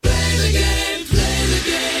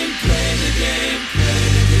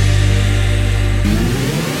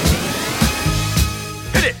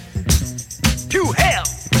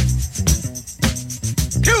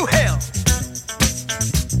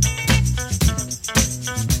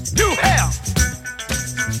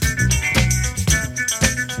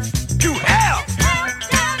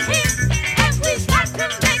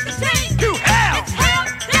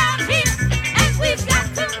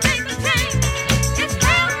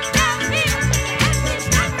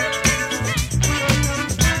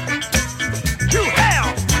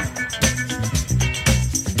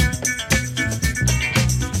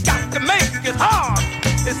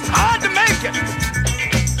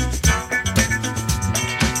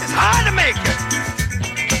make it.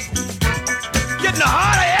 Getting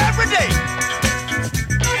harder every day.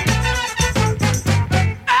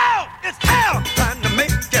 Oh, it's hell trying to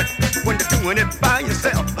make it when you're doing it by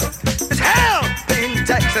yourself. It's hell paying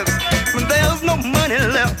taxes when there's no money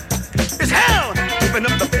left. It's hell giving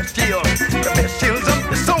up the best yields of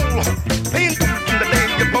your soul. Paying from the day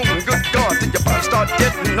you're born, good God, till your body start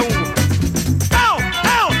getting old.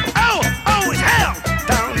 Oh, it's hell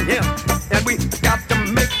down here, and we got to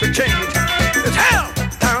make the change. It's hell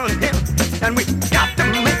down here, and we got to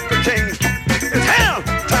make the change. It's hell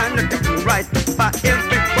trying to do right by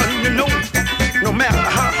everyone you know. No matter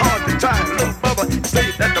how hard you try, little brother,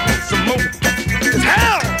 say that there was some more. It's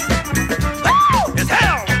hell. It's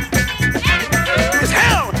hell. It's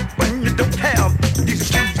hell when you don't have these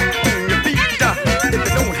shoes on your feet. If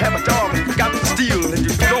you don't have a job, you got to steal, and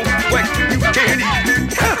you don't work, you can't eat.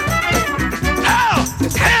 Hell!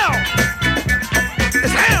 It's hell!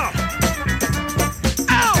 It's hell!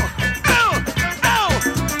 Ow! Ow! Ow!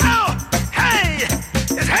 Ow! Hey!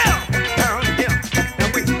 It's hell down here, and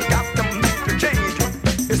we got to make a change.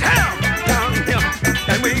 It's hell down here,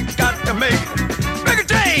 and we got to make a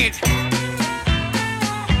change.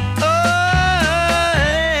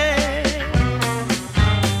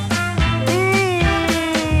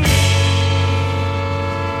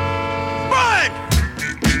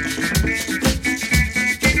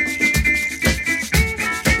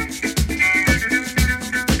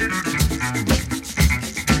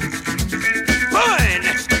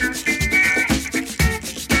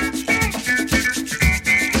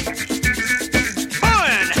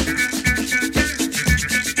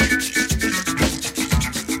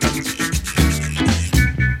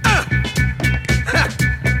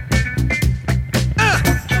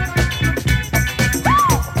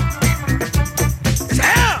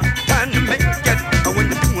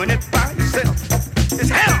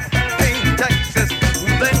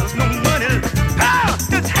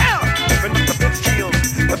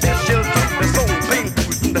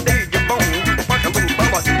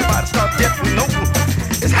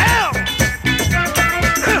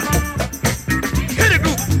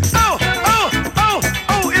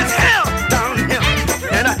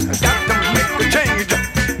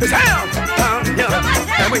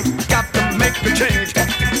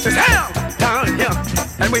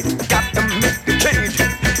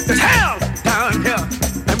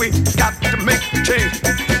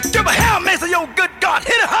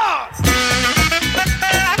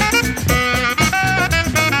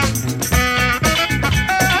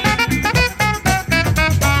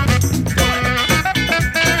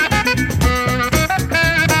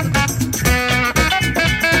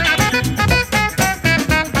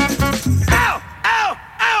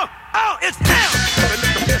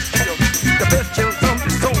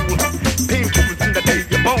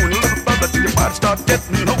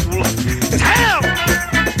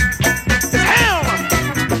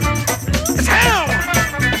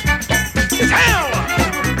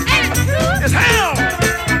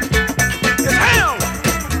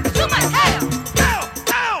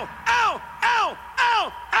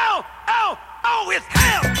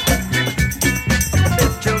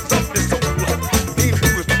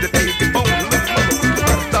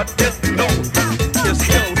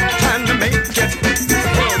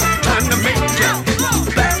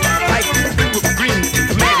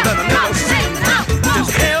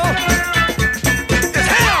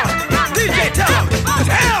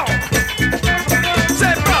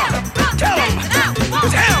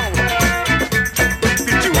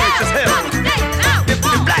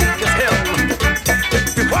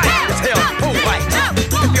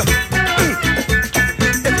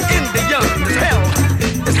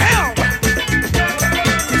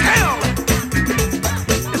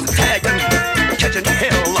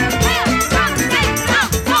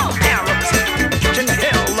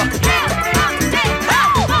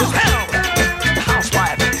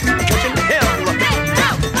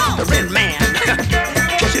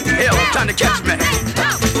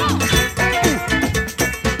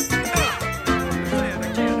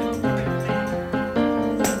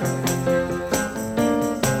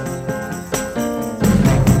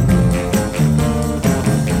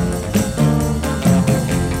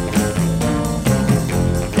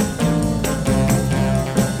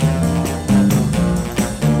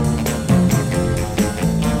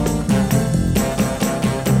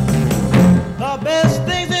 The best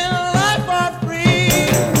things in life are free,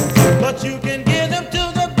 but you can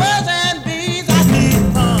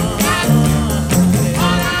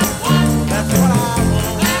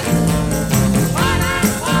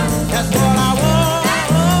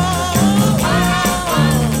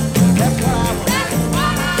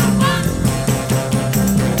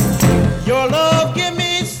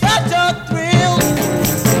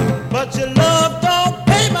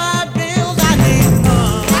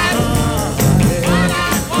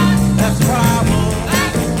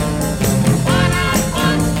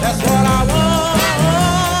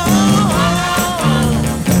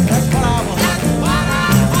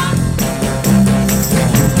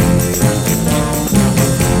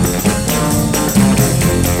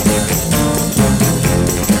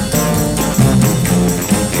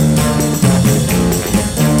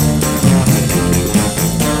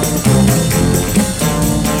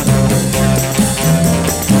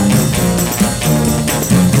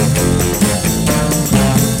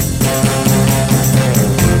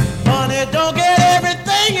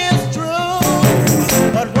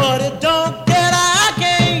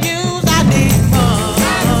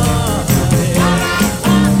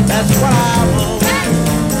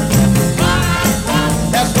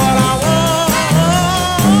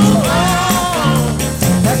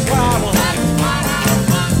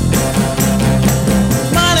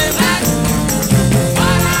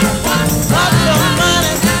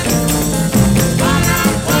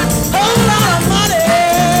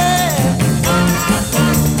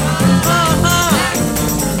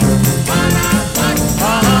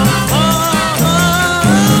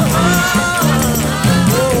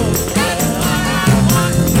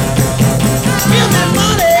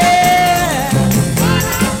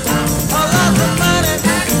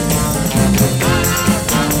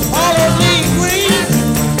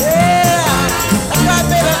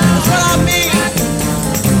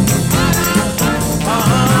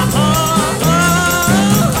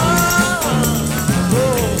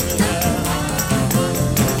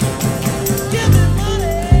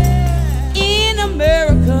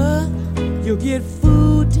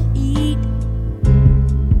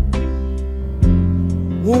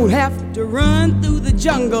Won't have to run through the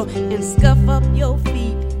jungle and scuff up your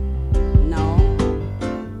feet. No.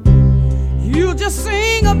 You just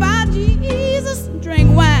sing about Jesus and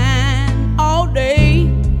drink wine all day.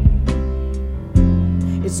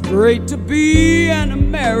 It's great to be an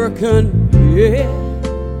American, yeah.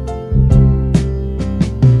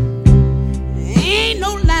 Ain't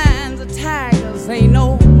no lions or tigers, ain't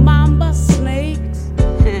no mamba snakes.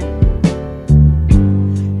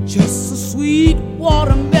 Just a sweet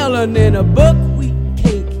watermelon and a buckwheat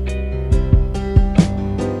cake.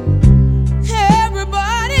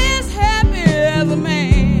 Everybody's happy as a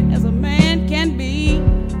man can be.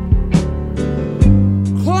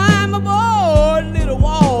 Climb aboard, little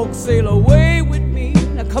walk, sail away with me.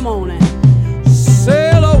 Now come on now,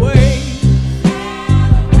 sail away.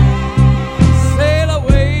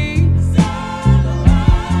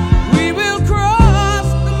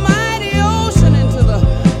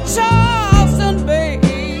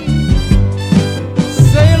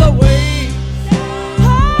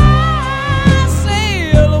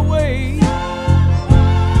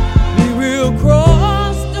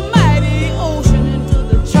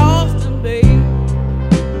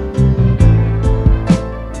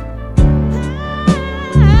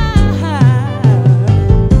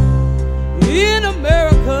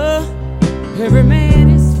 Every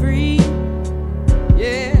man is free,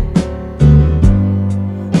 yeah,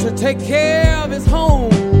 to take care of his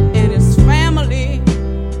home and his family.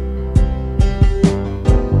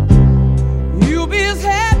 You'll be as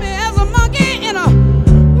happy as a monkey in a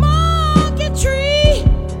monkey tree.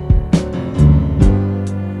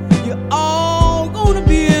 You're all gonna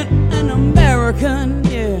be an American,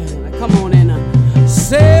 yeah. Now come on in,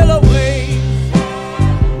 sail away.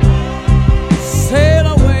 Sail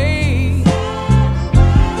away.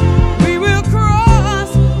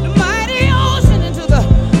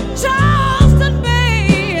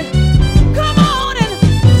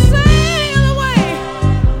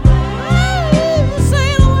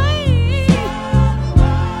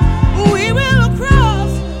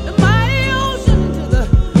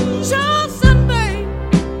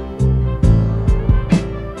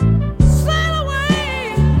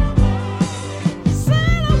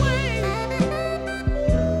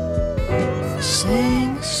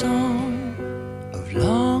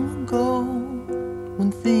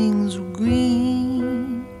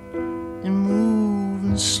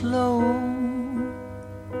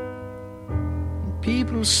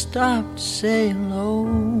 Stop to say hello,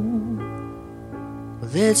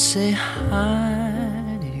 they'd say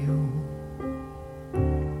hi to you.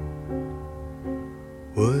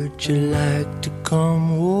 Would you like to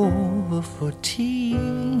come over for tea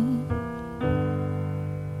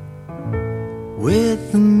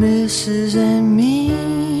with the missus and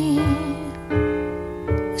me?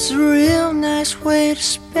 It's a real nice way to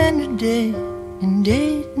spend a day in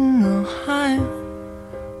Dayton, Ohio,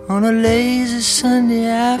 on a lazy Sunday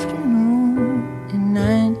afternoon in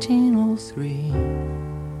 1903.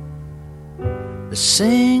 Let's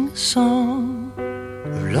sing a song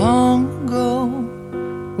of long ago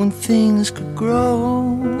when things could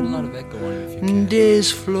grow and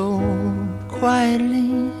days flowed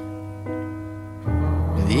quietly.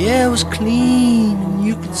 And the air was clean and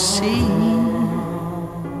you could see,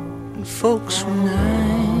 and folks were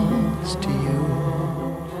nice to you.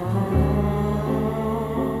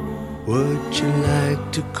 Would you like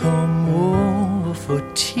to come over for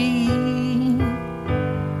tea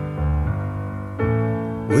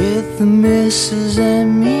with the missus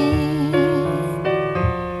and me?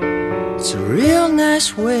 It's a real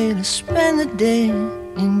nice way to spend the day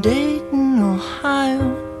in Dayton,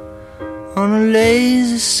 Ohio, on a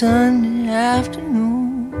lazy Sunday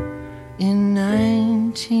afternoon in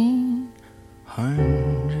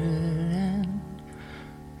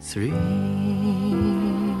 1903.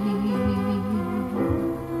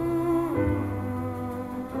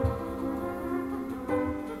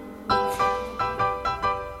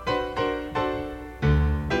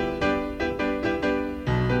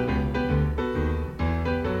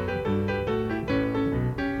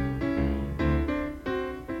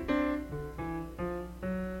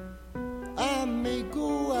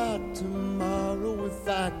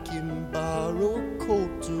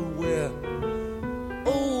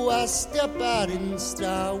 Step out in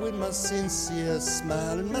style with my sincere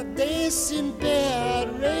smile, and my dancing bear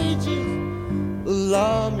outrageous,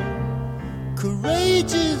 alarming,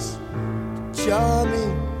 courageous,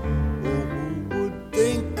 charming. Oh, who would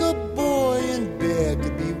think a boy in bear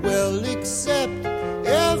could be well accepted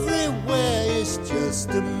everywhere? It's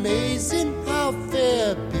just amazing how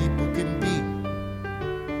fair people can be.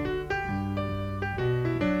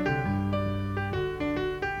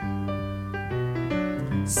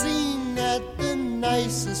 Seen at the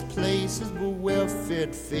nicest places where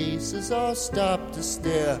well-fed faces all stop to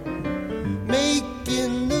stare,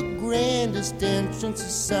 making the grandest entrance of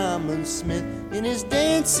Simon Smith in his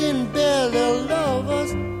dancing belly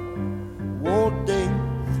lovers. Won't they?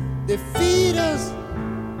 They feed us,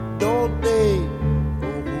 don't they?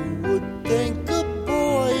 Oh, who would think a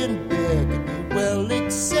boy in bed could be well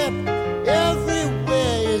except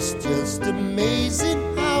everywhere? It's just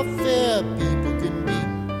amazing how fair people can be.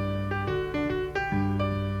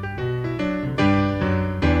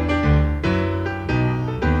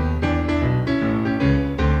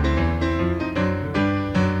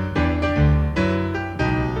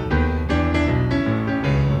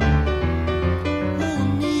 Who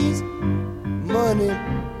needs money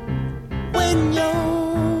when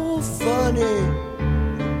you're funny?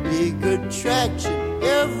 Big attraction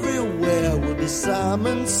everywhere will be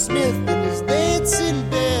Simon Smith and his dancing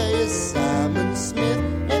bear is Simon Smith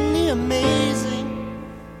and the amazing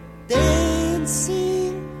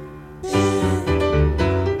dancing bear.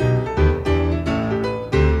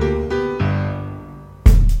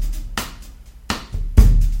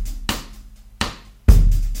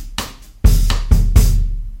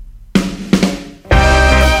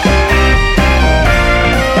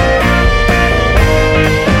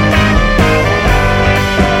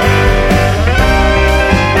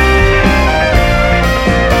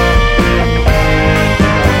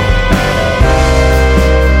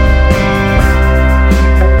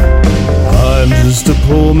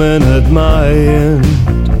 Poor man at my end,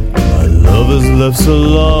 my love has left so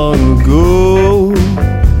long ago.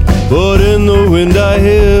 But in the wind I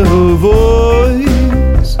hear her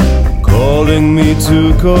voice calling me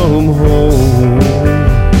to come home.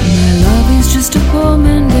 My love is just a poor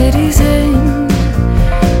man at his end,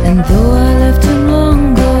 and though I left him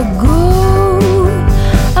long ago,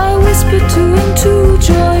 I whispered to him to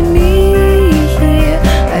join me here.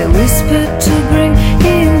 I whispered to bring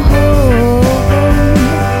him home.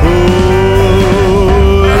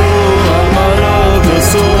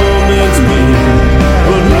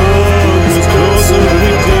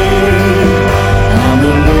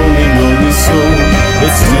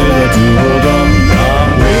 But still I do hold on,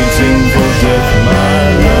 I'm waiting for death, my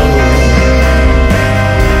love.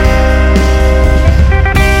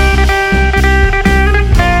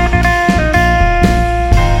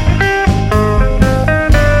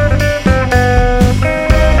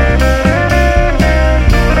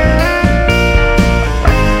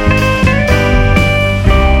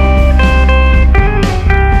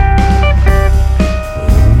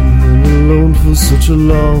 I've been alone for such a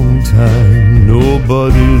long time.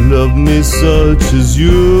 Nobody loved me such as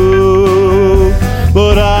you.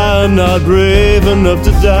 But I'm not brave enough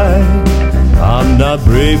to die. I'm not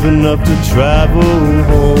brave enough to travel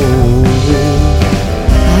home.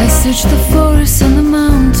 I searched the forests and the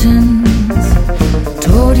mountains,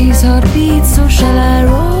 toward his heartbeat, so shall I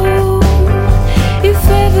roam. If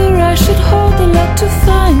ever I should hold the luck to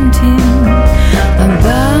find him, I'm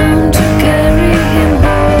bound to carry him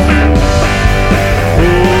home.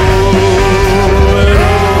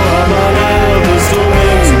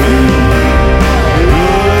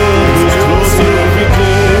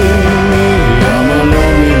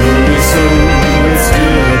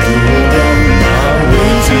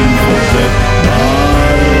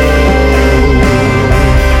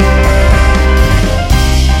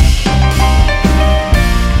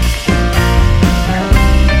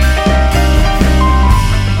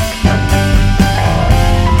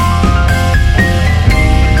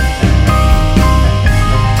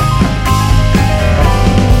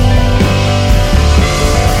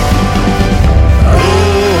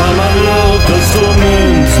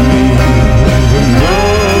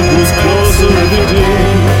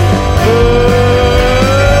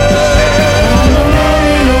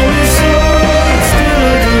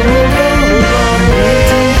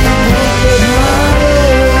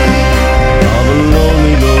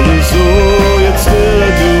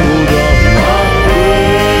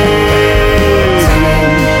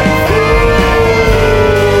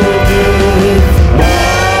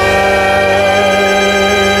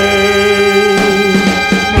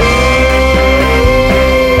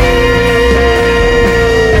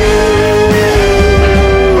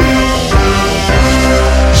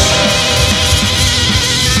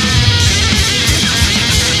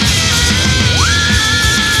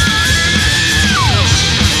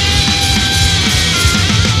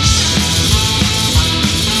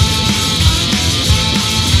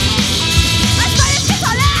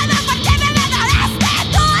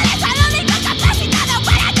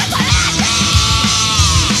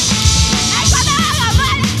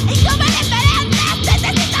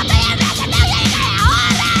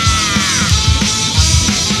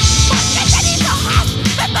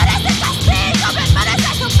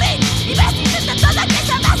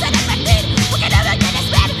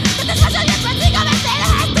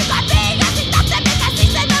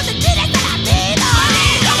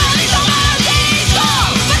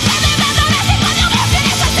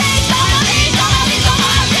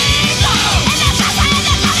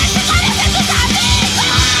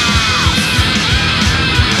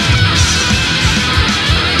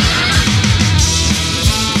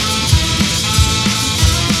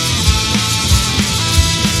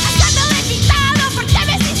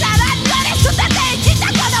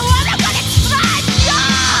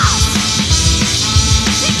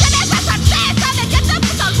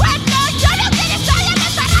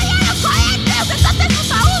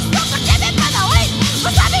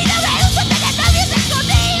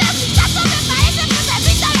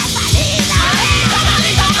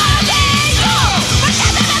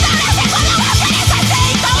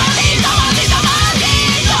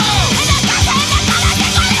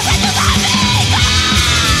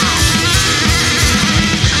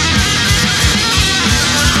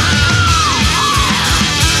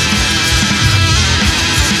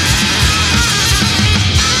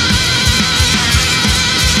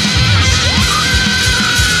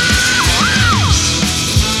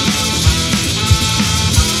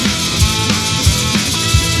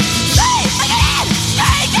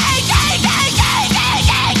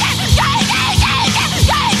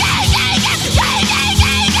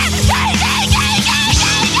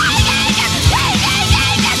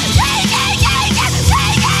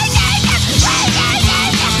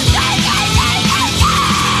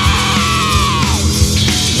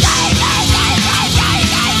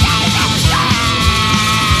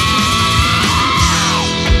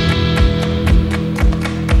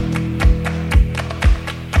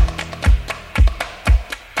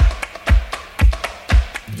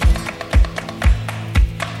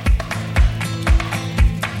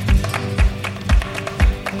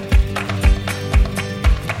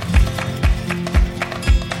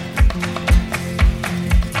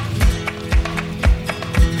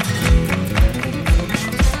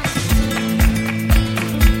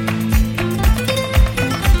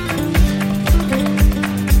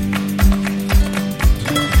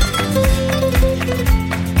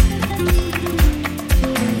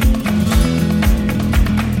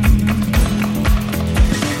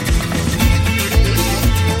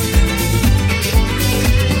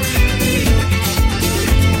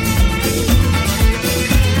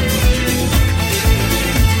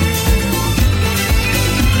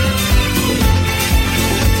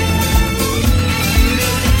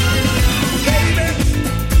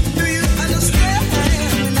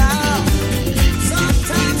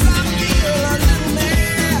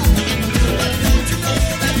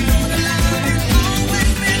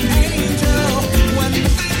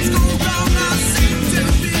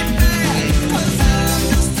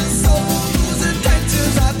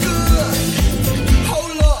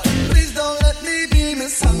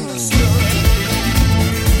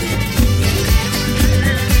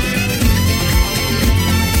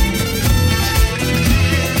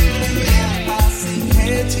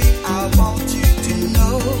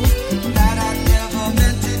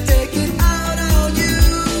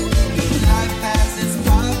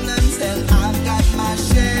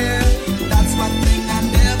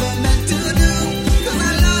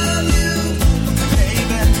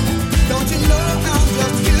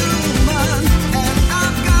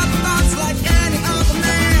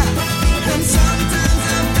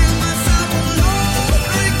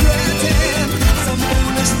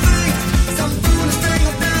 Some foolish thing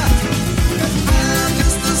of that, 'cause I'm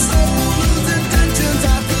just a soul.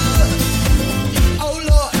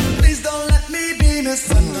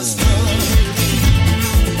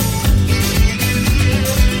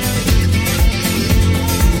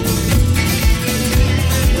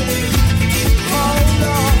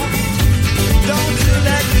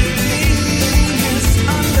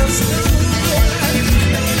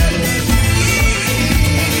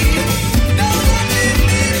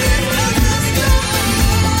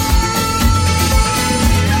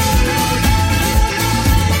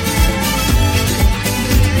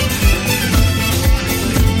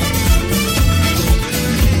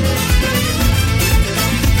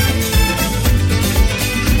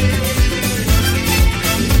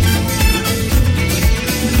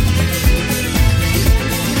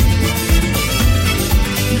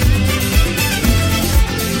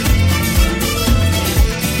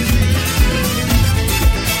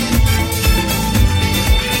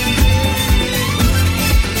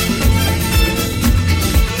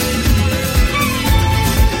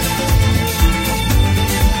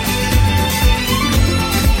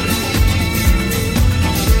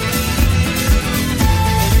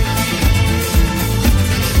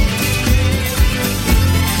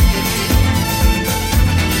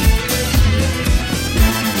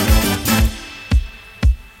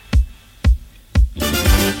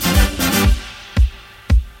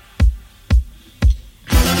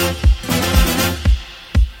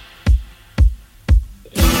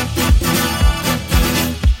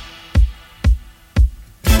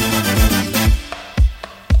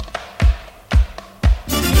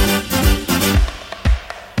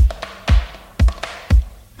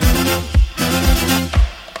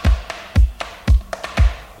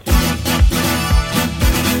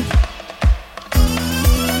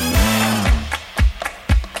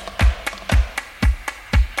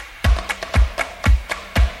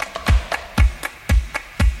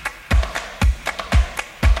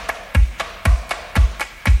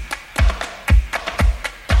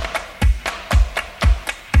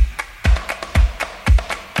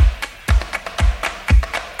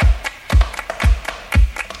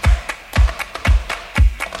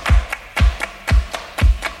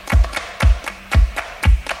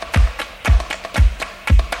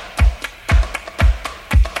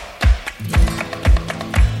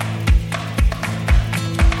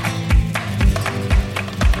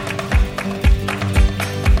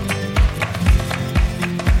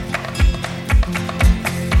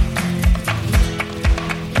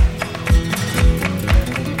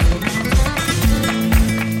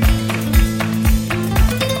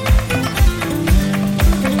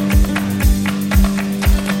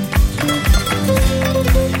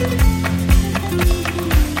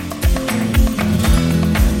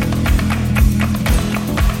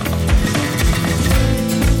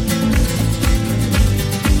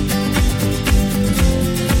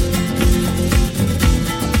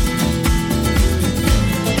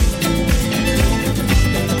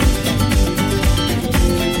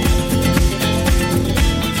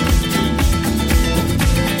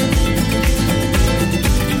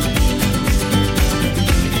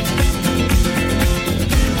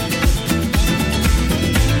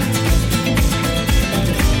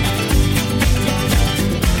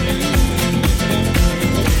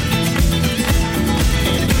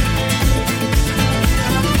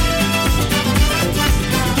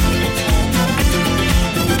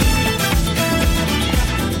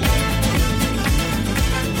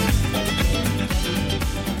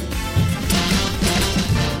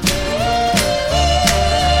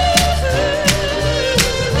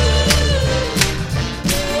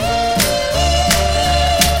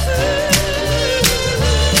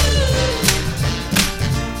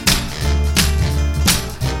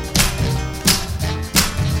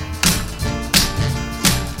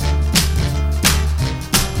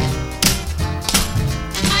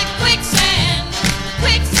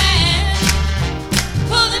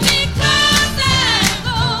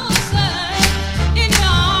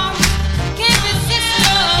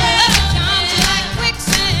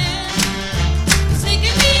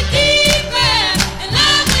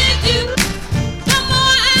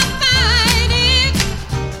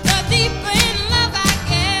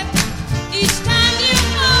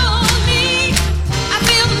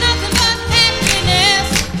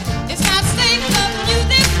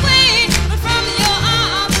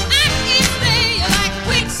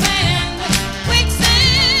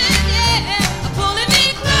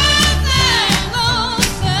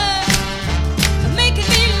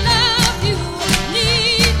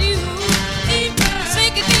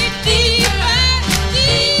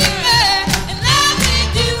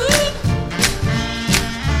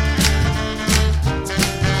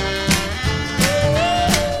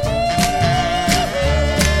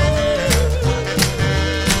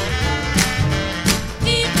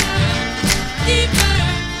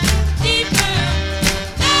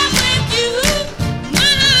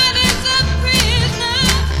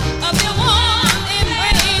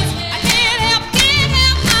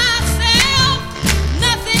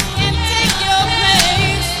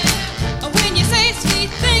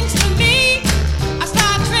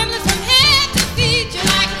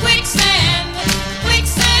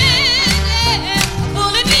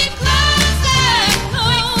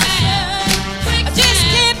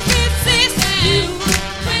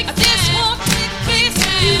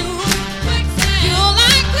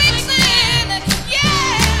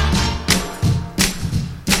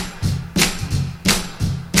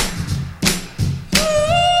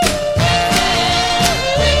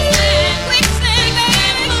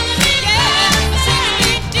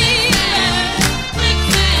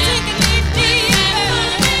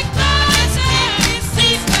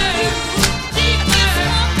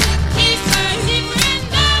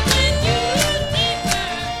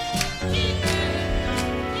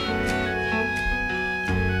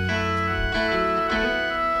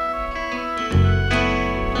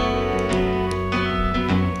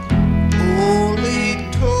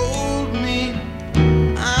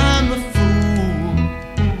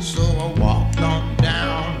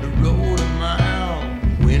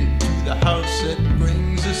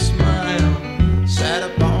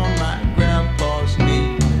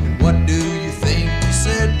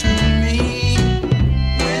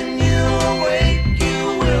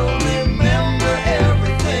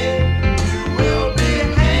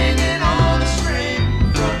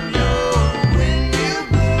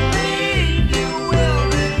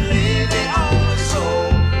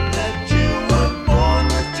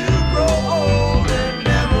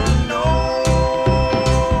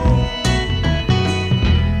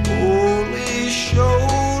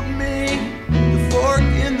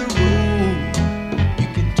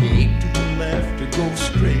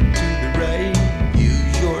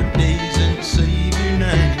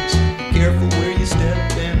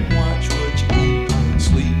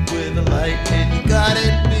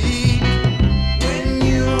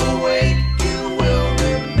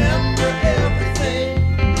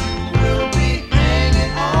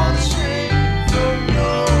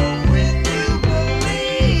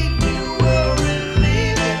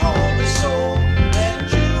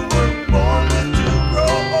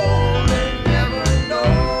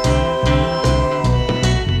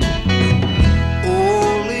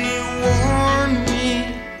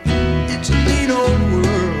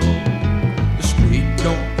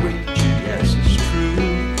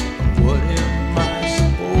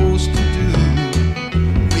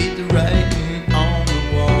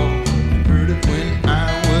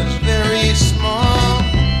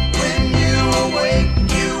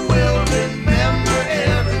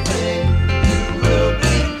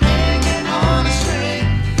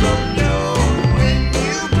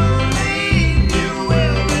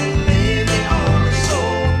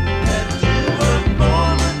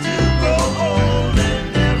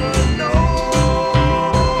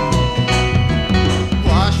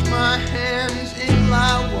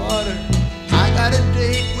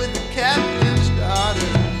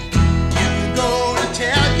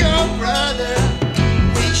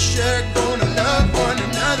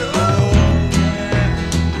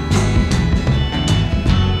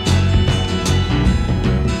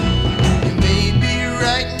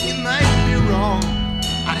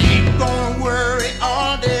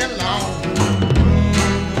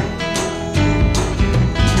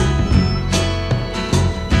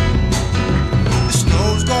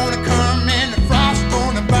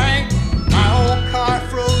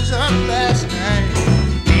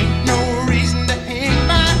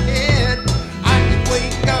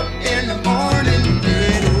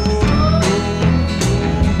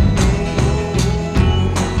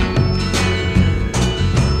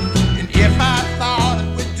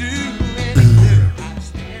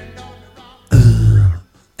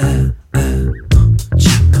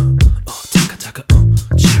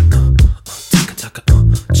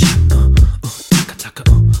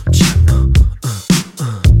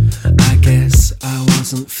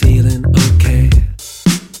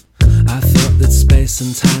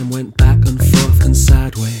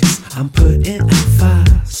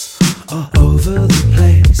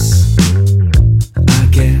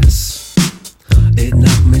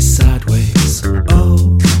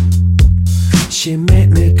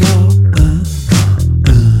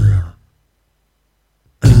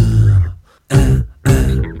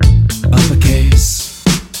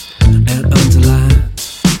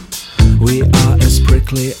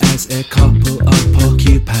 quickly as a couple of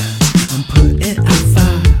porcupines and put it out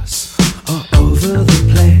fast all over the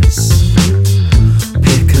place.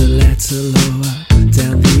 Pick a letter lower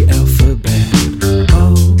down the alphabet.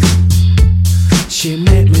 Oh, she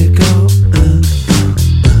made me go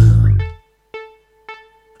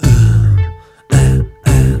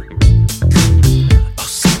oh,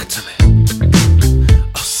 suck it to me.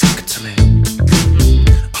 Oh, suck it to me.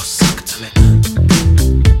 Oh, suck it to me.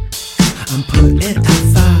 And put it out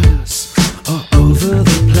fast all over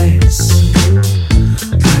the place.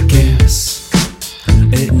 I guess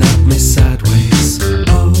it knocked me sideways.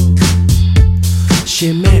 Oh,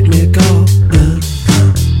 she made me go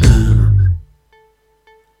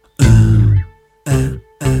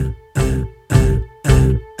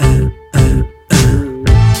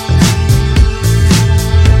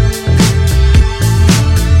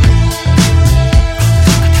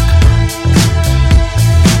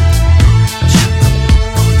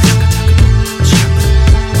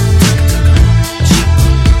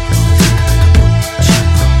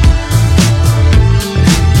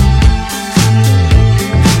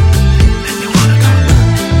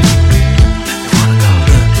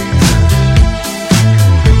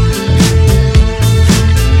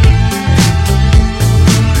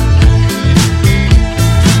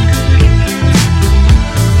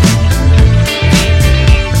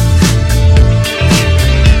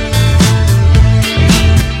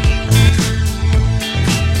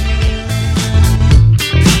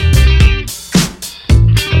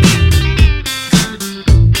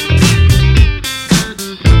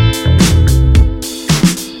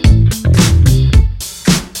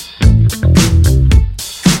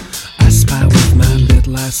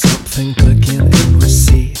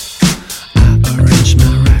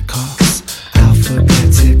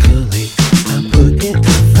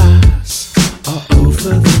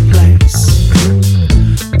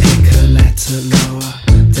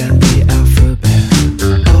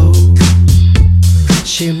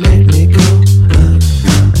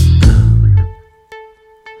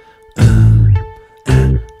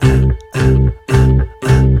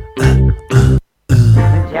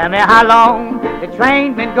how long the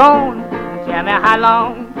train been gone? Tell me how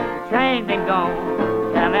long the train been gone.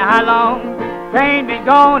 Tell me how long the train been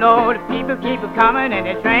gone. Oh, the people keep coming and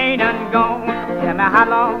the train done gone. Tell me how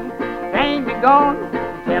long the train been gone.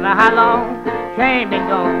 Tell me how long the train been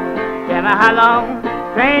gone. Tell me how long the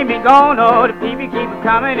train been gone. Oh, the people keep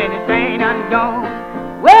coming and the train done gone.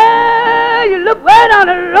 Well, you look right on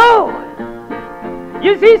the road.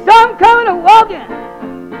 You see some coming and walking.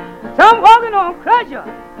 Some walking on crutches.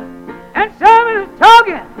 And some is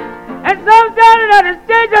talking, and some standing on the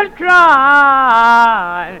stage and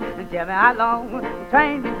crying. And tell me how long the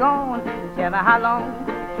train been gone. Tell me how long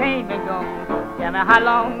the train been gone. Tell me how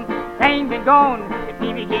long the train been gone. The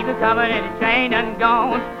people keep coming and the train done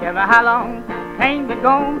gone. Tell me how long the train been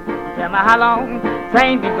gone. Tell me how long the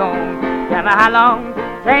train been gone. Tell me how long the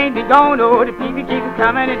train been gone. Oh, the people keep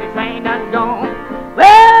coming and the train done gone.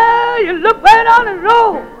 Well, you look right on the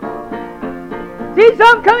road. See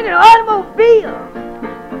some coming in automobiles,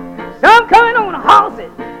 some coming on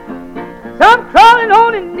horses, some crawling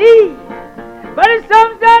on their knees, but it's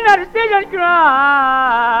some standing at the station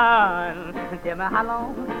crying. Tell me how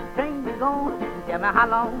long the train been gone. Tell me how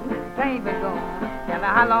long the train been gone. Tell me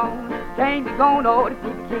how long the train been gone. Oh, the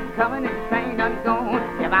people keep coming and the train done gone.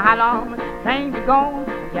 Tell me how long the train been gone.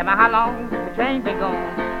 Tell me how long the train been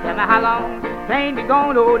gone. Tell me how long the train been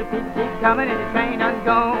gone. Oh, the people keep coming and the train done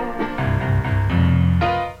gone.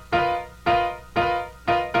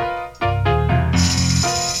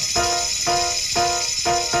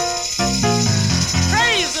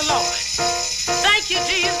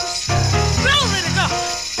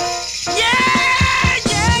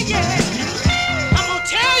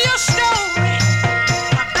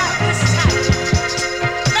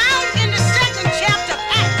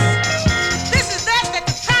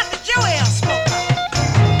 Joel spoke of.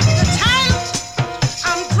 The title,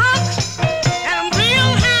 I'm drunk,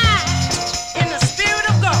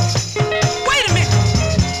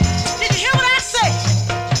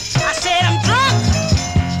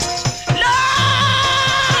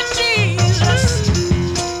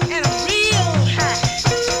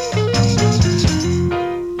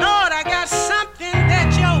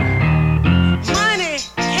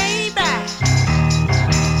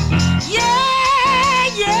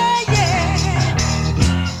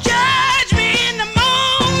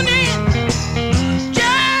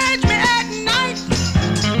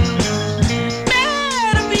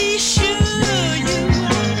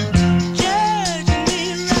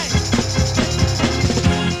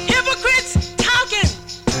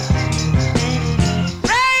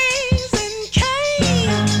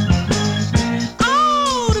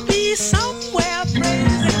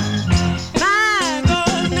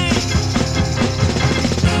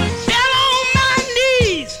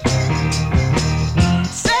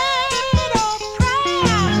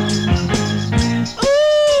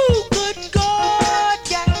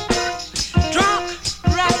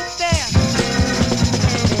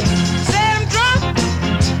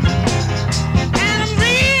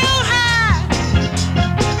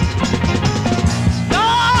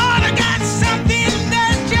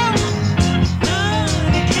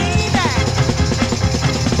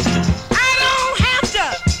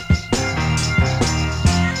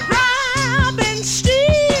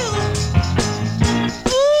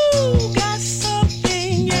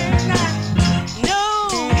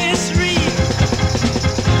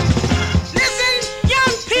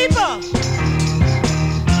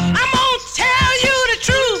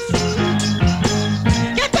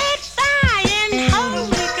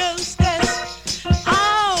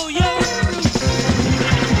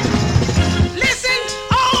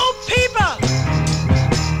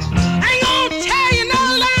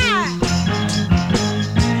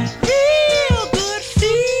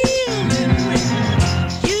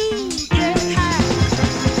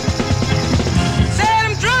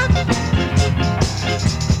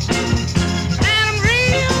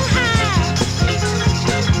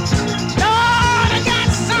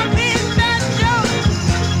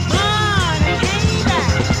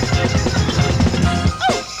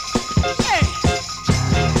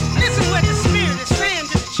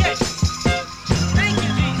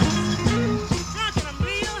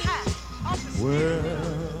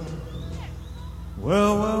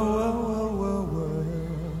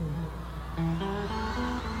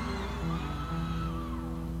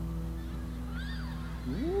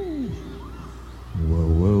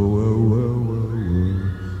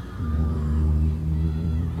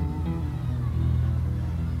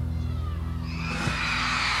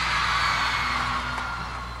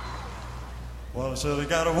 said I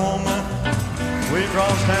got a woman way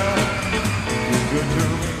across town, she's good to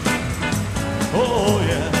me. Oh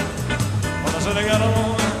yeah. Well, I said I got a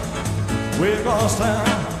woman way across town,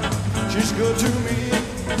 she's good to me.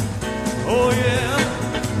 Oh yeah.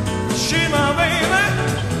 She's my baby,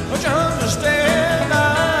 don't you understand?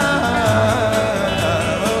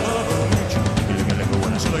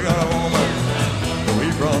 When I said I got a woman way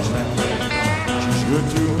across town, she's good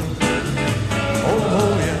to me.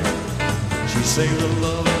 Oh yeah. She saves a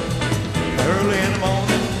love early in the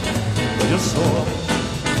morning, just so.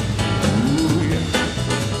 Ooh yeah.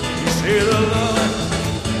 She saves a love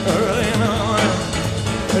early in the morning,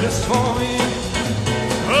 just for me.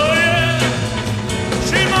 Oh yeah.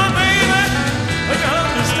 She's my baby, I can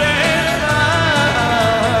understand.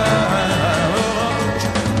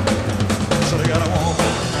 So they got a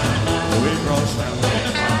woman way across town,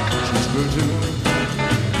 she's good to me.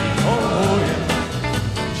 Oh yeah.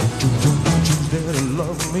 There to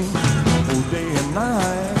love me all day and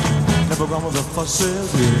night. Never gone with the fusses,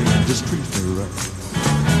 yeah, just treat me right.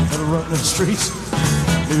 Never run the streets,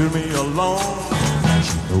 leave me alone.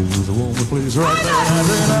 She knows the woman plays right there. I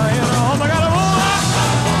got a woman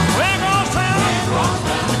way across town,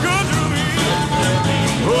 good to me.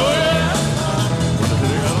 Oh yeah.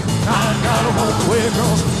 I got a woman way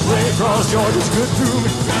across Georgia's good to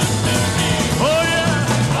me. Oh yeah.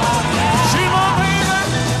 She's my baby.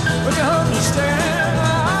 But you understand,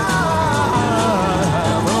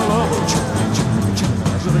 I'm in love with you.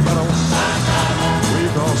 I should have got a way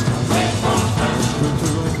across town. It's good to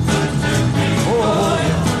me. Oh,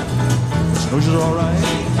 yeah. Know she's all right.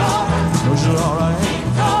 Know she's all right.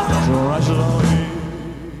 She's all right, she's all right.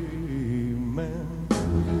 Amen.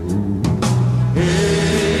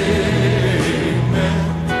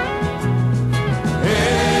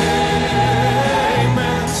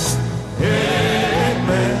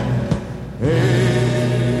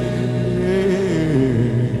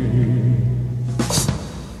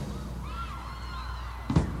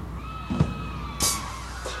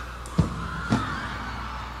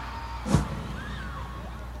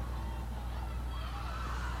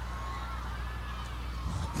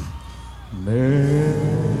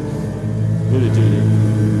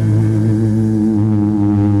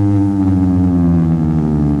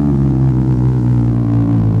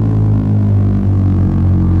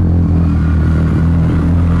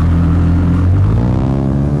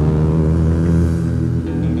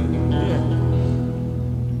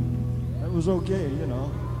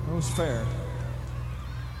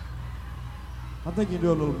 I think you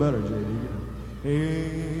do a little better, JD.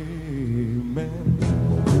 Amen.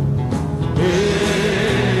 Amen.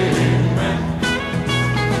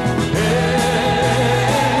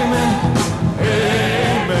 Amen.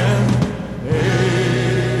 Amen.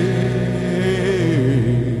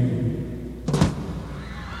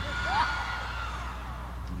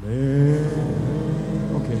 Amen.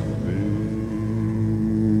 Okay.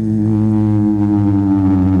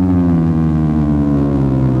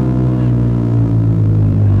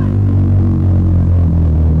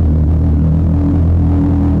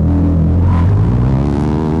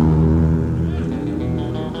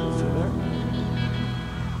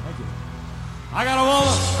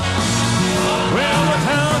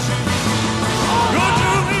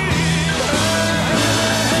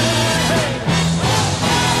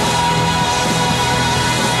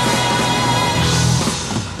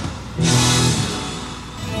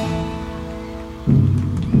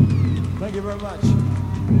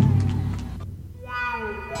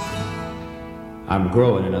 I'm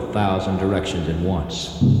growing in 1,000 directions at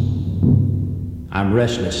once. I'm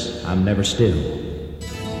restless, I'm never still.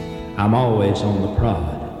 I'm always on the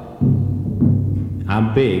prod.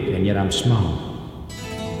 I'm big and yet I'm small.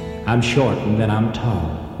 I'm short and then I'm tall.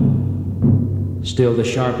 Still the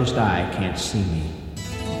sharpest eye can't see me,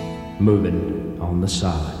 moving on the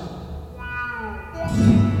sod.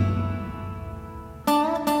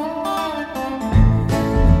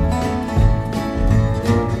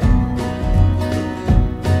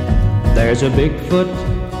 There's a Bigfoot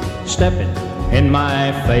stepping in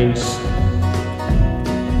my face.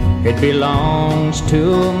 It belongs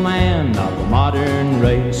to a man of the modern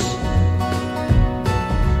race.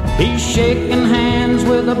 He's shaking hands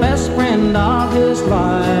with the best friend of his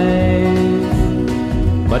life.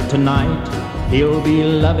 But tonight he'll be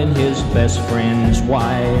loving his best friend's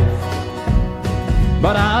wife.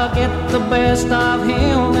 But I'll get the best of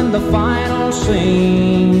him in the final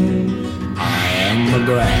scene. I am the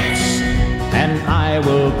grass and I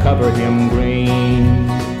will cover him green.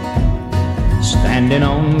 Standing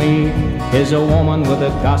on me is a woman with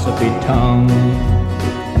a gossipy tongue.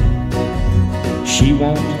 She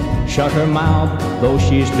won't shut her mouth, though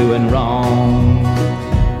she's doing wrong.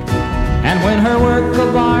 And when her work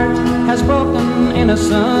of art has broken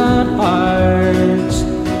innocent hearts,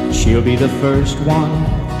 she'll be the first one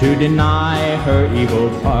to deny her evil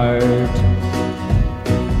part.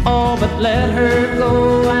 Oh, but let her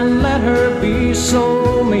go and let her be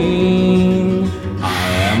so mean. I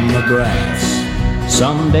am the grass,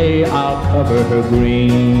 someday I'll cover her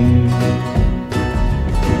green.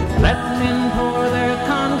 Let men pour their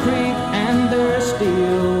concrete and their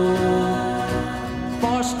steel,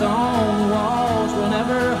 for stone walls will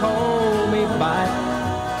never hold me back.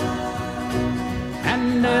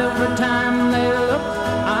 And every time they look,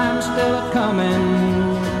 I'm still a-coming,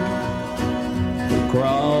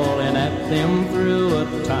 crawling at them through a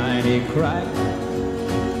tiny crack.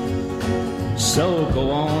 So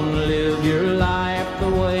go on, live your life the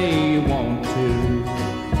way you want to.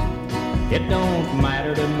 It don't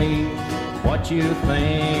matter to me what you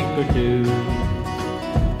think or do,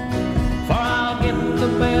 for I'll get the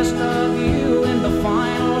best of you in the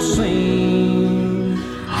final scene.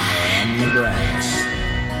 I am the grass,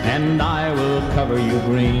 and I will cover you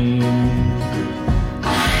green.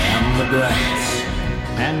 I am the grass,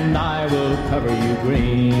 and I will cover you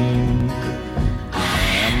green. I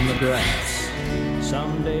am the grass,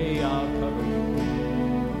 someday I'll cover you.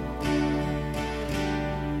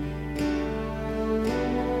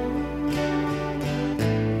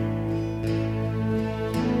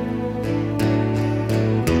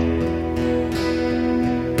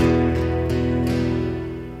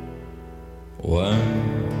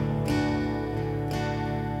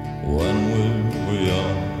 When we were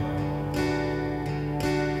young,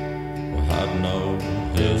 we had no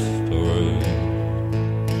history,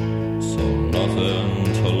 so nothing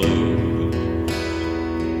to lose.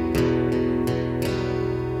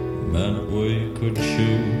 Meant we could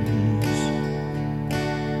choose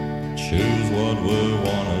what we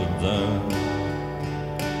wanted then,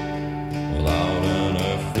 without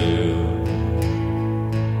any fear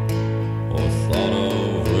or thought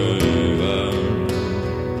of revenge.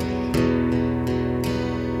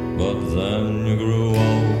 But then you grew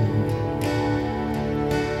old,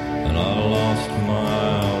 and I lost my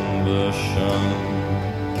ambition,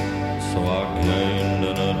 so I gained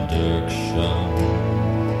an addiction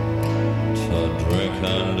to drink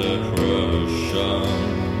and depression.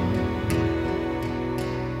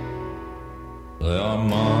 They are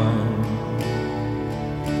mine,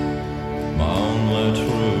 my only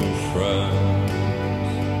true friends,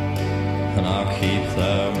 and I keep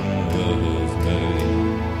them with me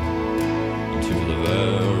to the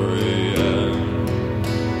very end.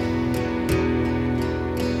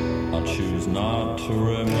 I choose not to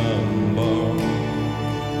remember,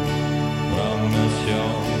 but I miss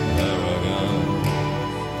your arrogance,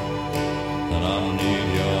 and I need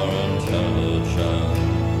your intelligence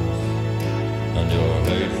and your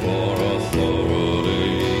hate for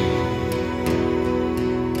authority.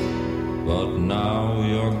 But now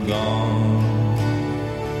you're gone,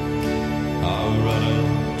 I read it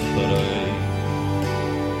today.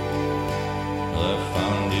 They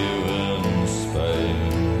found you in Spain,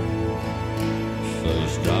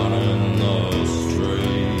 face down in the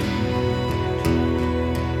street,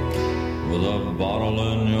 with a bottle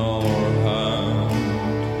in your hand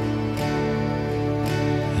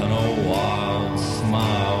and a wild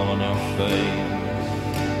smile on your face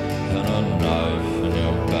and a knife in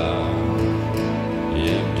your back.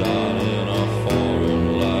 You died in a foreign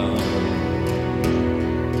land,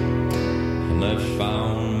 and they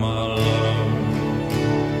found my letter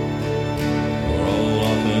rolled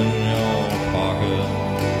up in your pocket,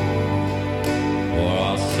 where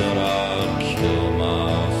I said I'd kill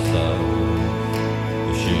myself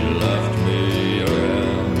if she left me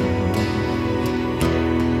again.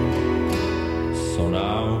 So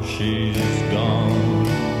now she's gone,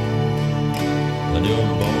 and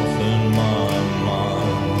you're both in my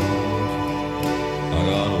mind. I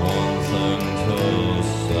got one thing to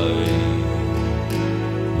say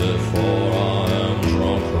before I am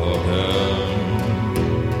drunk again.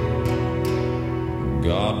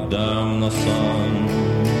 God damn the sun,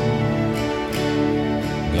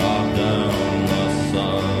 God damn the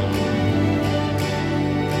sun,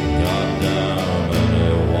 God damn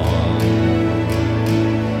anyone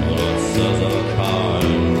that says a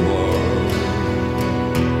kind word.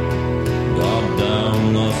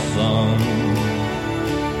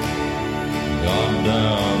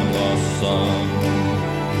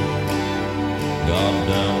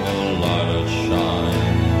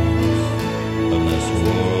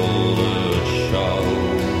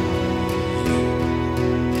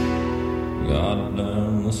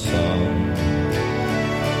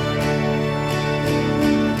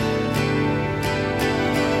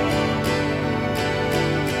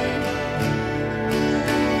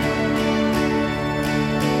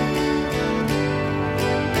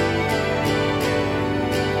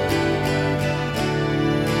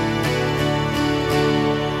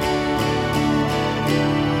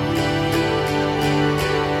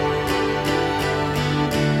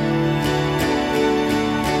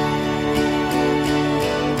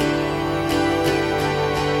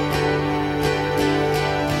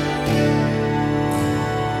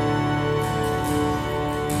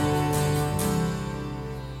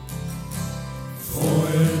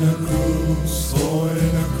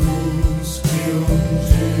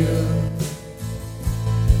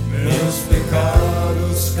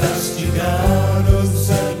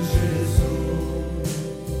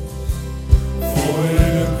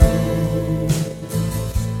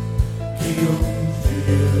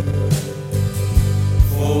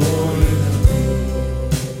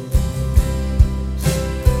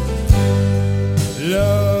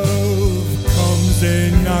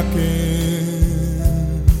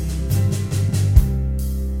 knocking.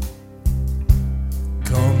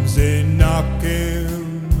 Comes a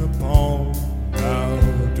knocking upon our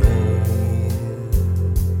door.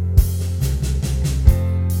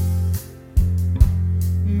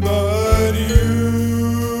 But you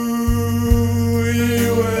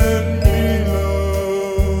and me,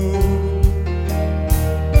 love,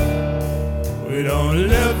 we don't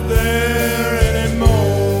live there anymore.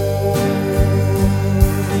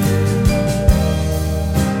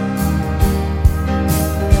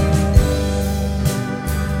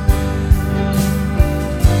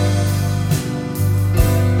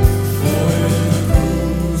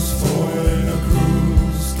 For in a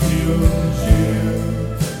cruise, kills you.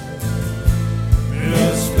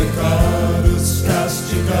 Yes, pecados,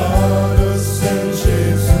 castigados, and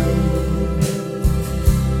Jesus.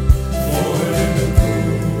 For in a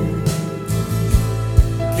cruise,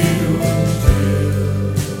 kills you.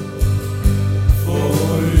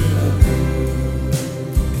 For in a cruise.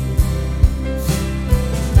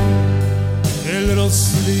 A little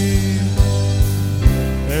sleep,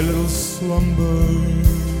 a little slumber,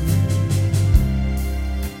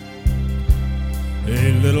 a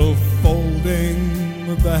little folding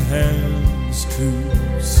of the hands to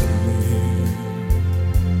sleep.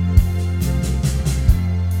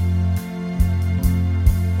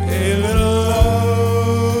 A little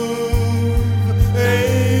love, a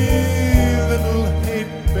little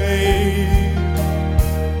hate, babe,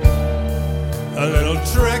 a little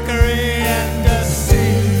trickery and deceit.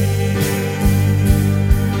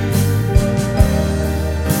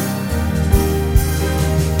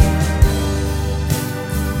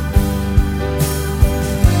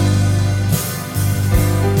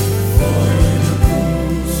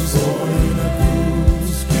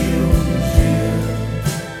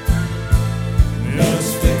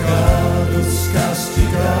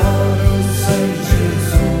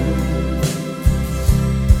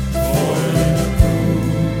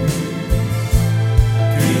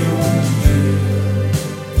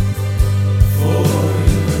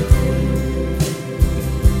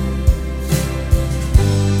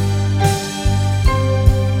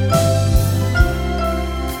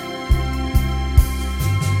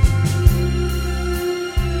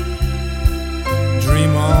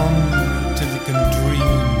 Dream on till you can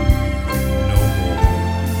dream no more.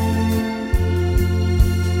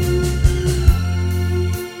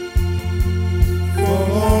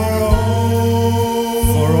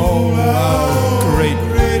 For all our great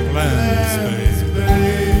plans,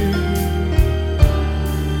 babe,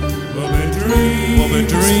 will be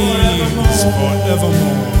dreams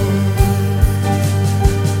forevermore.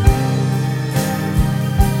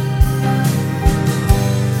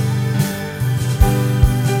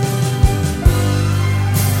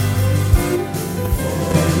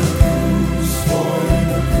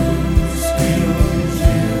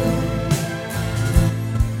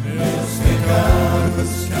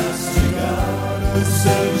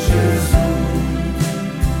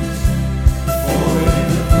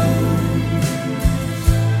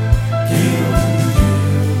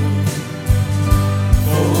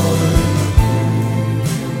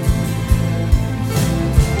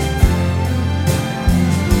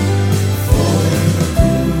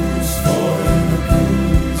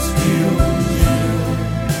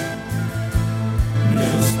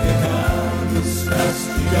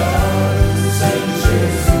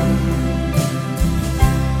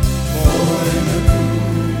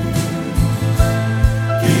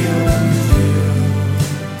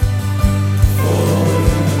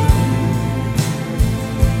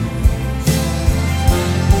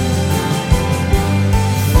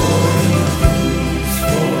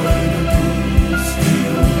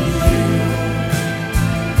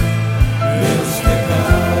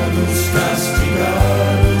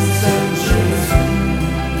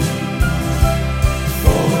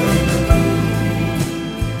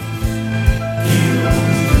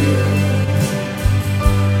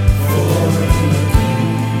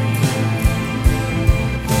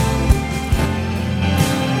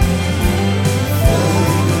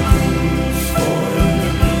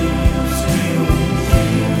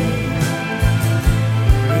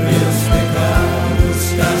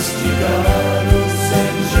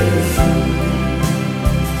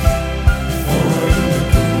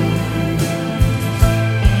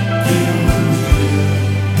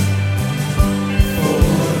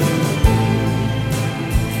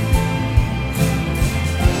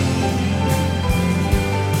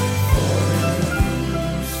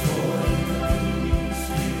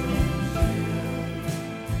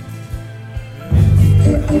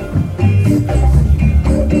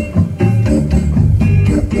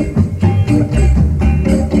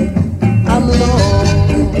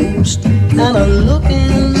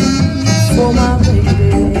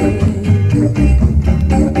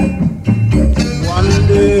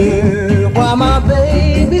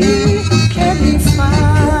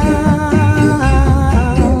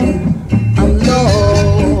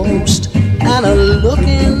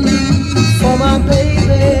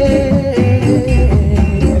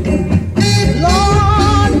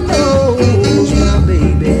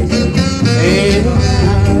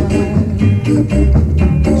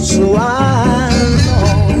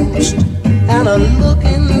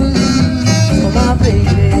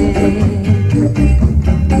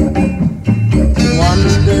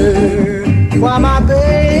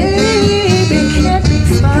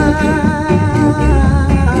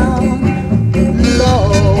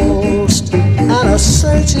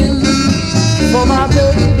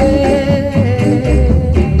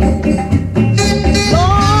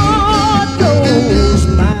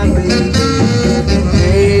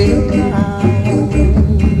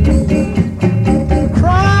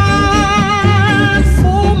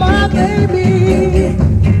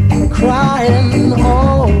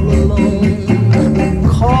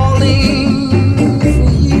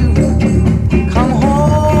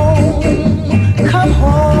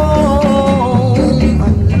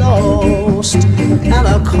 and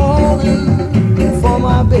I'm calling for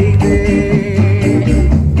my baby.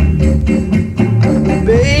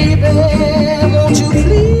 Baby, won't you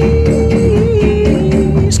please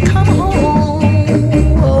come home?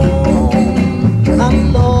 I'm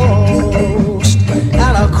lost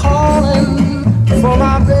and I'm calling for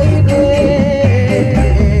my baby.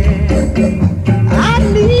 I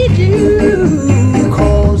need you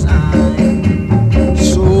 'cause I'm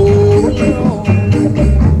so alone.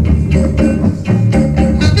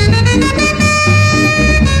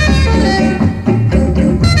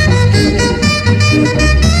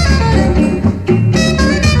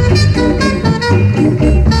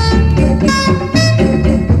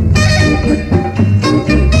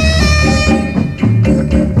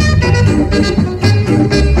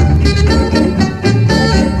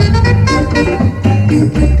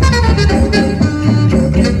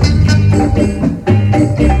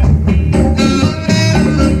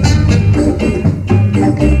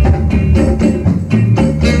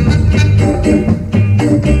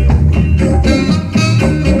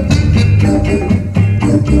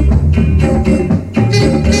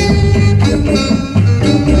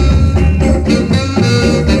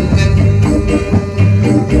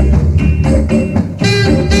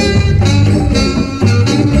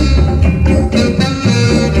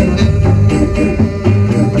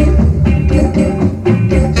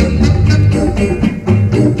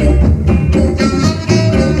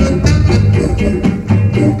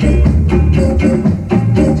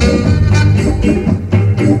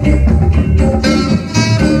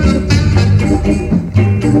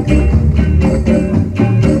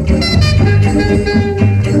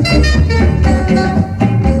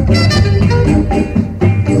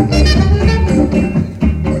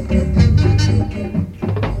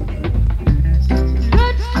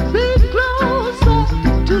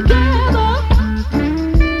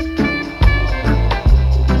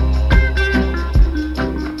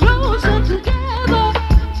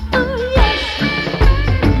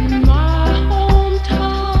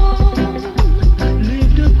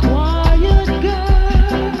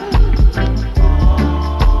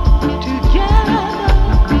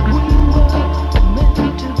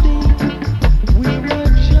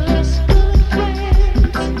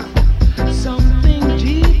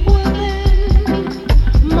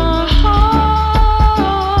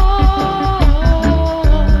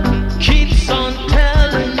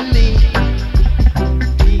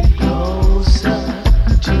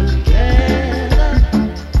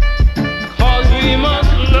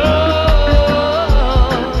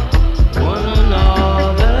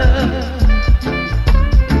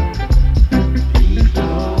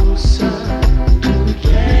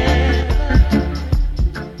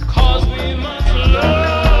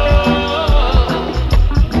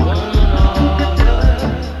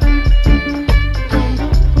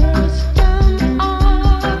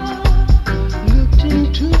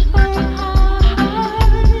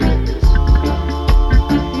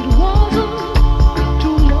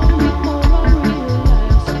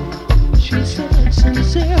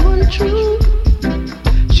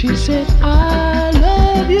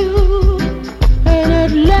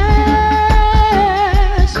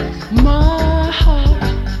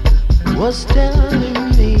 was telling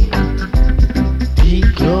me, be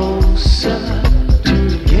closer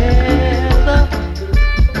together,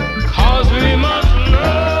 'cause we must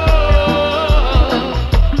love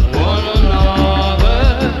one another.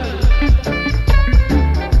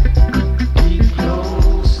 Be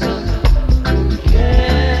closer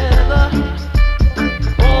together,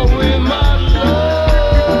 oh we must.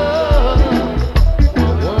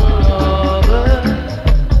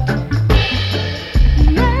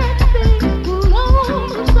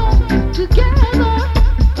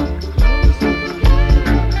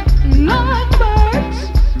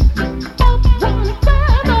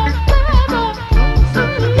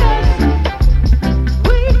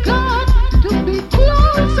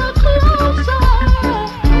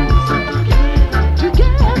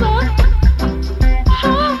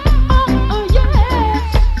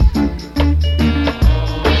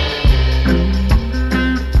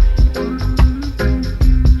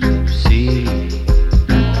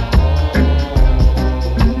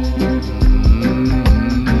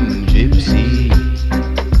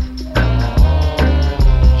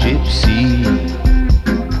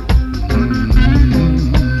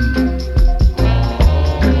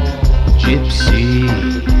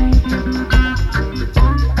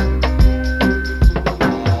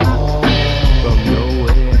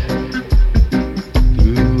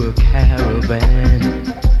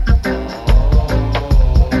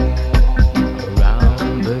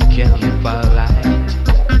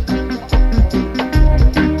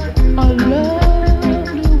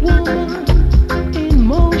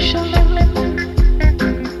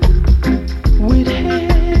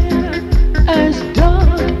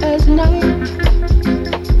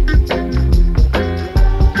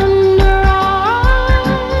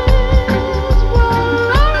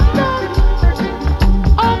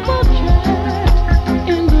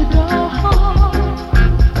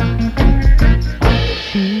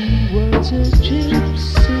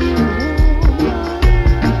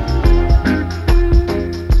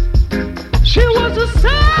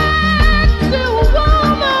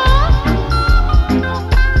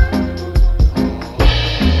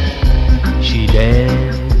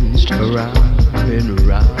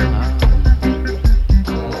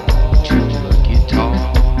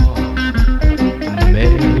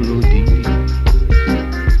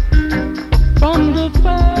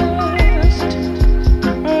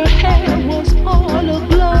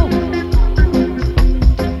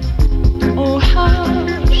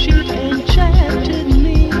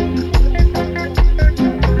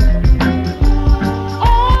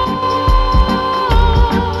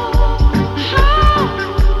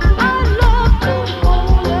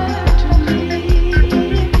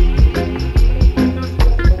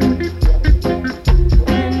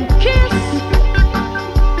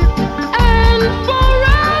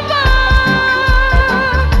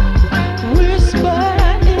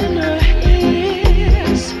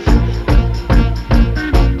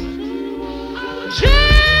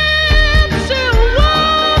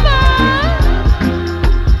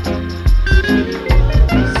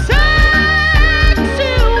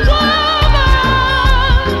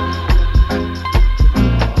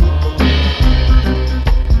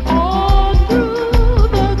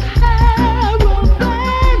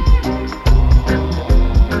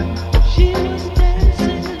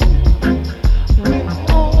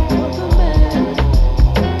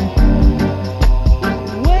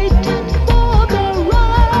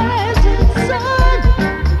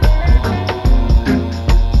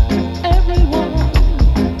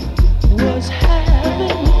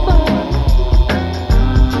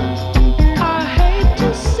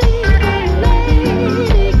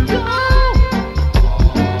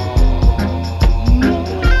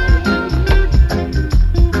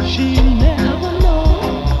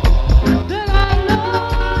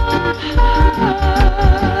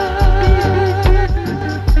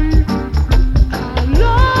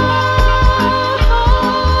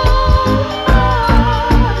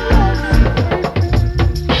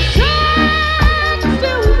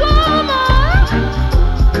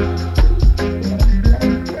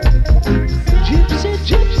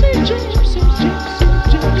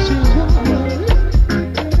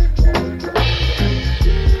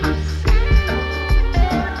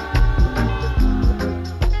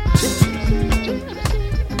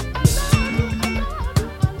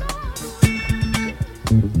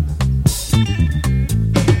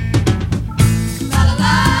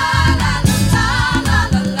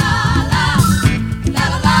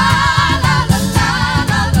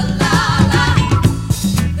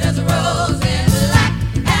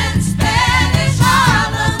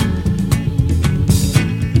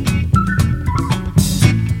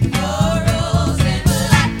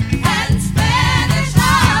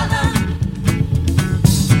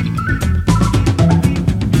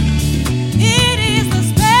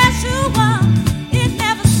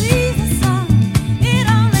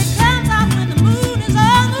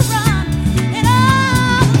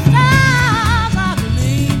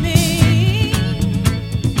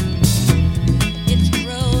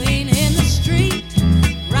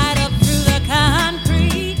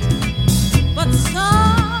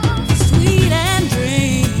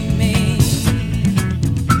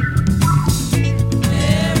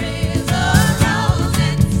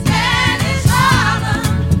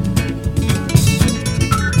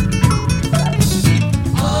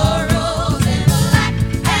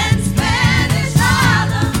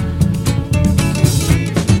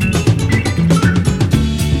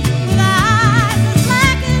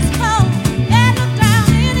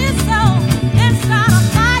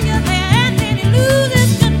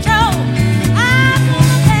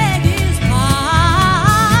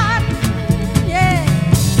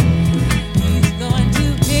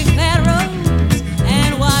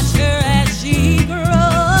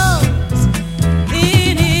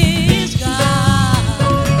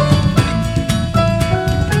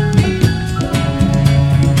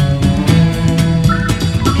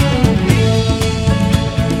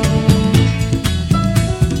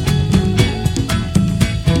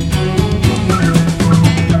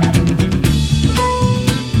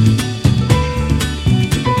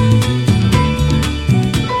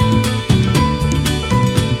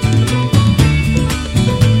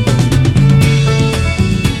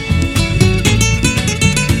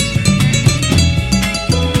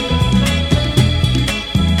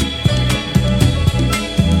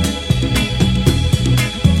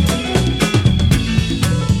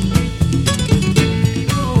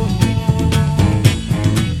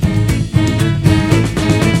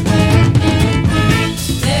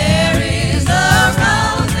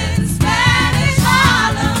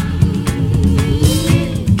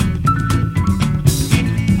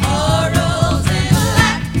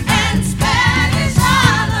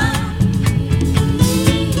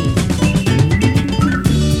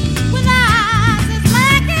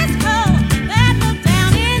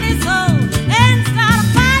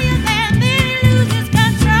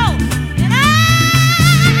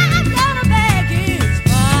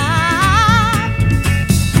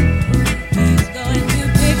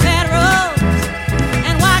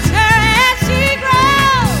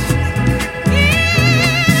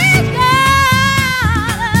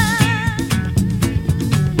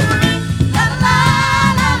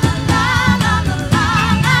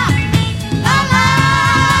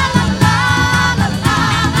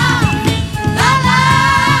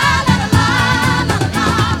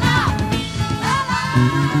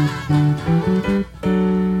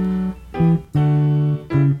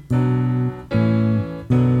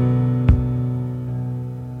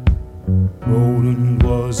 Roland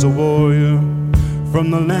was a warrior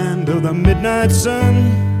from the land of the midnight sun,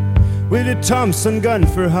 with a Thompson gun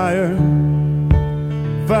for hire,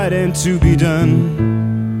 fighting to be done.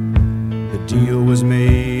 The deal was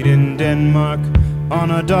made in Denmark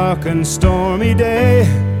on a dark and stormy day,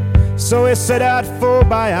 so he set out for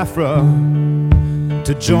Biafra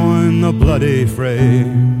to join the bloody fray.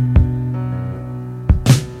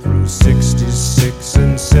 Through 66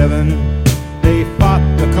 and 7, they fought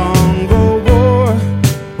the Congo War,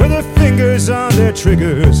 with their fingers on their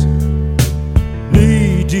triggers,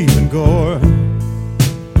 knee deep in gore.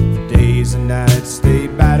 For days and nights they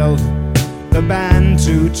battled, the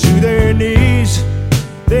Bantu to their knees.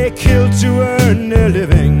 They killed to earn their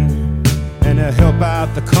living and to help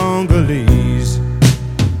out the Congolese.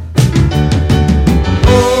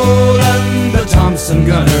 Roland the Thompson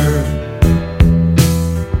gunner,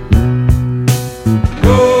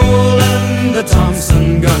 Roland the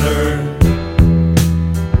Thompson gunner.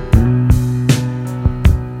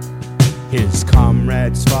 His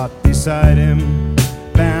comrades fought beside him,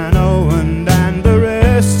 Van Owen and the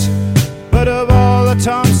rest. But of all the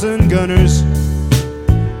Thompson gunners,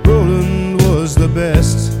 Roland was the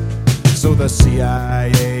best. So the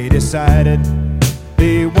CIA decided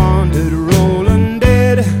they wanted Roland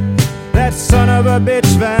dead. That son of a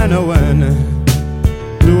bitch Van Owen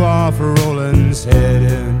blew off Roland's head.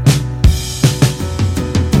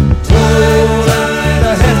 Roland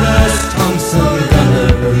the headless Thompson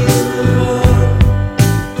gunner,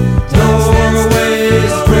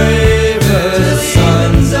 Norway's bravest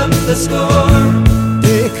sons of the score.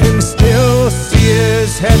 They can still see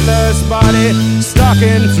his headless body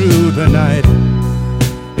stalking through the night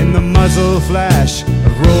in the muzzle flash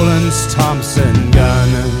of Roland's Thompson gun.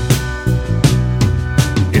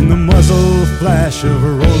 In the muzzle flash of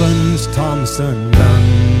Roland's Thompson gun.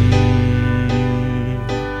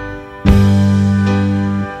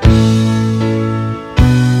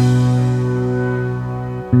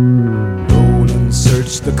 Roland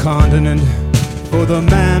searched the continent for the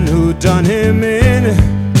man who done him in.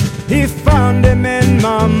 He found him in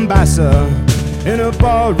Mombasa, in a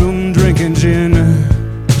ballroom drinking gin.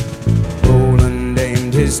 Roland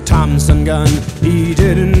aimed his Thompson gun, he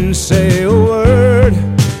didn't say a word,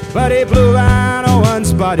 but he blew Van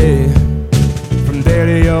Owen's body from there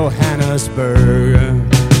to Johannesburg.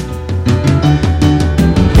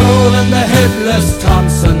 Roland the headless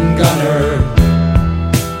Thompson gunner,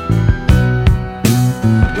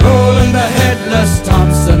 Roland the headless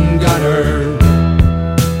Thompson gunner,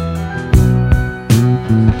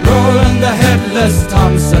 Roland the headless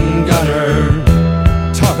Thompson gunner.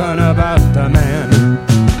 Talking about the man,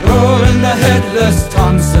 Roland the headless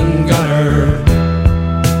Thompson gunner.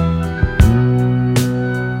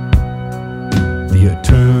 The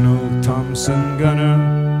eternal Thompson gunner,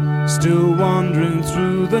 still wandering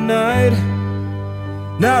through the night.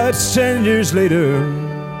 Now it's 10 years later,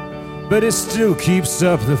 but it still keeps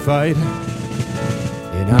up the fight.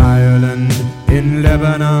 In Ireland, in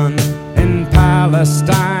Lebanon, in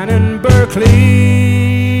Palestine, in Berkeley,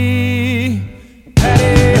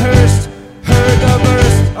 Patty Hearst heard the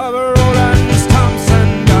burst of Roland's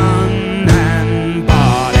Thompson gun and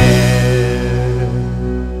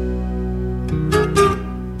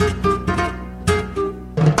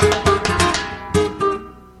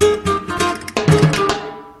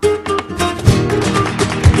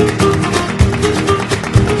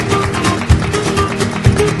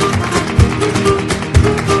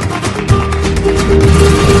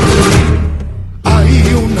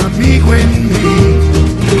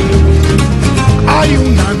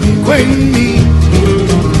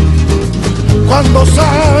cuando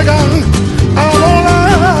salgan a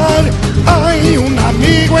volar, hay un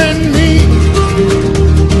amigo en mí,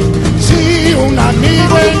 sí, un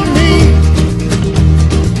amigo en mí,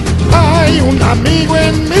 hay un amigo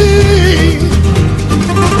en mí.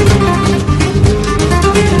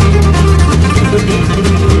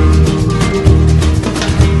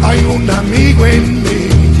 Hay un amigo en mí,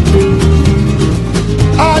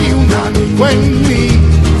 hay un amigo en mí.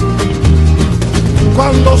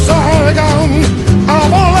 Cuando salgan a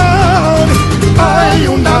volar, hay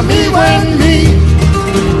un amigo en mí,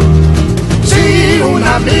 sí, un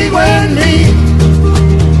amigo en mí,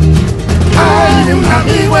 hay un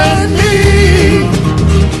amigo en mí.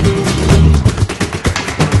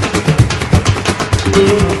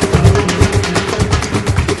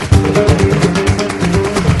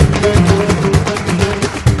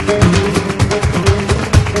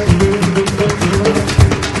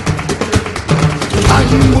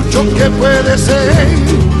 Que puede ser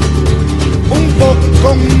un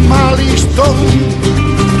poco malistón,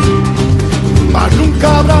 mas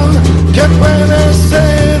nunca habrá que puede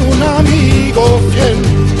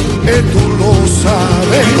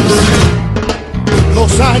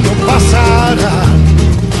los años pasarán,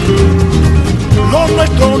 lo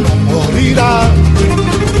nuestro no morirá.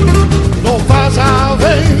 No vas a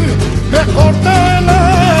ver mejor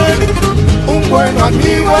tener un buen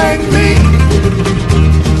amigo en mí.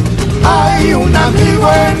 Hay un amigo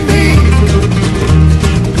en mí.